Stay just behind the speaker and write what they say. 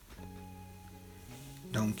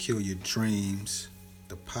Don't Kill Your Dreams,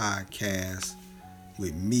 the podcast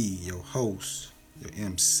with me, your host, your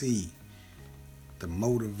MC, the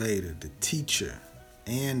motivator, the teacher,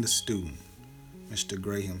 and the student, Mr.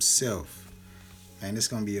 Gray Himself. Man, it's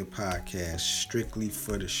going to be a podcast strictly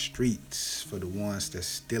for the streets, for the ones that's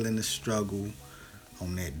still in the struggle,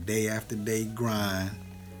 on that day after day grind.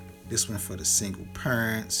 This one for the single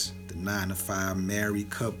parents, the 9 to 5 married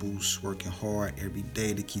couples working hard every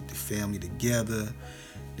day to keep the family together.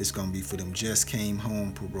 This gonna be for them just came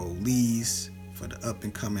home parolees, for the up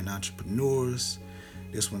and coming entrepreneurs.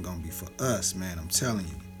 This one gonna be for us, man. I'm telling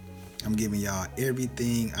you. I'm giving y'all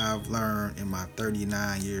everything I've learned in my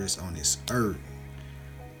 39 years on this earth.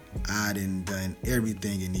 I done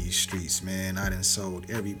everything in these streets, man. I done sold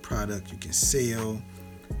every product you can sell.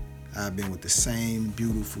 I've been with the same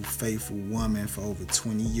beautiful, faithful woman for over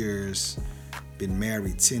 20 years. Been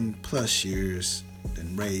married 10 plus years.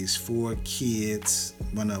 Done raised 4 kids,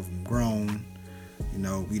 one of them grown. You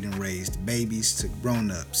know, we done raised babies to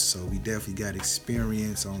grown-ups. So we definitely got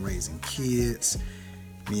experience on raising kids.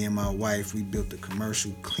 Me and my wife, we built a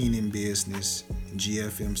commercial cleaning business,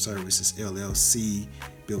 GFM Services LLC.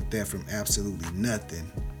 Built that from absolutely nothing.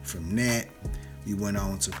 From that, we went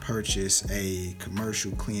on to purchase a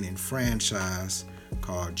commercial cleaning franchise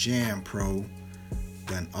called Jam Pro.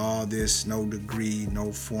 Done all this, no degree,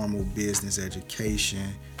 no formal business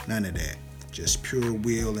education, none of that. Just pure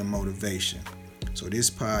will and motivation. So this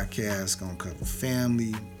podcast gonna cover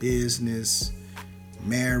family, business,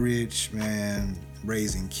 marriage, man,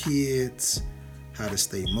 raising kids, how to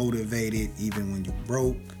stay motivated even when you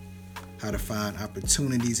broke, how to find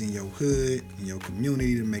opportunities in your hood, in your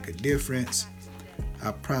community to make a difference.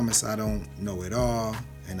 I promise I don't know it all,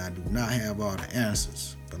 and I do not have all the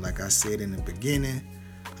answers. But like I said in the beginning,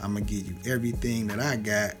 I'm going to give you everything that I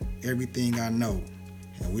got, everything I know,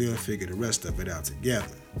 and we'll figure the rest of it out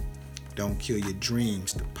together. Don't Kill Your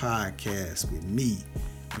Dreams, the podcast with me,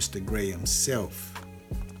 Mr. Gray Himself.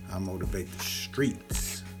 I motivate the streets.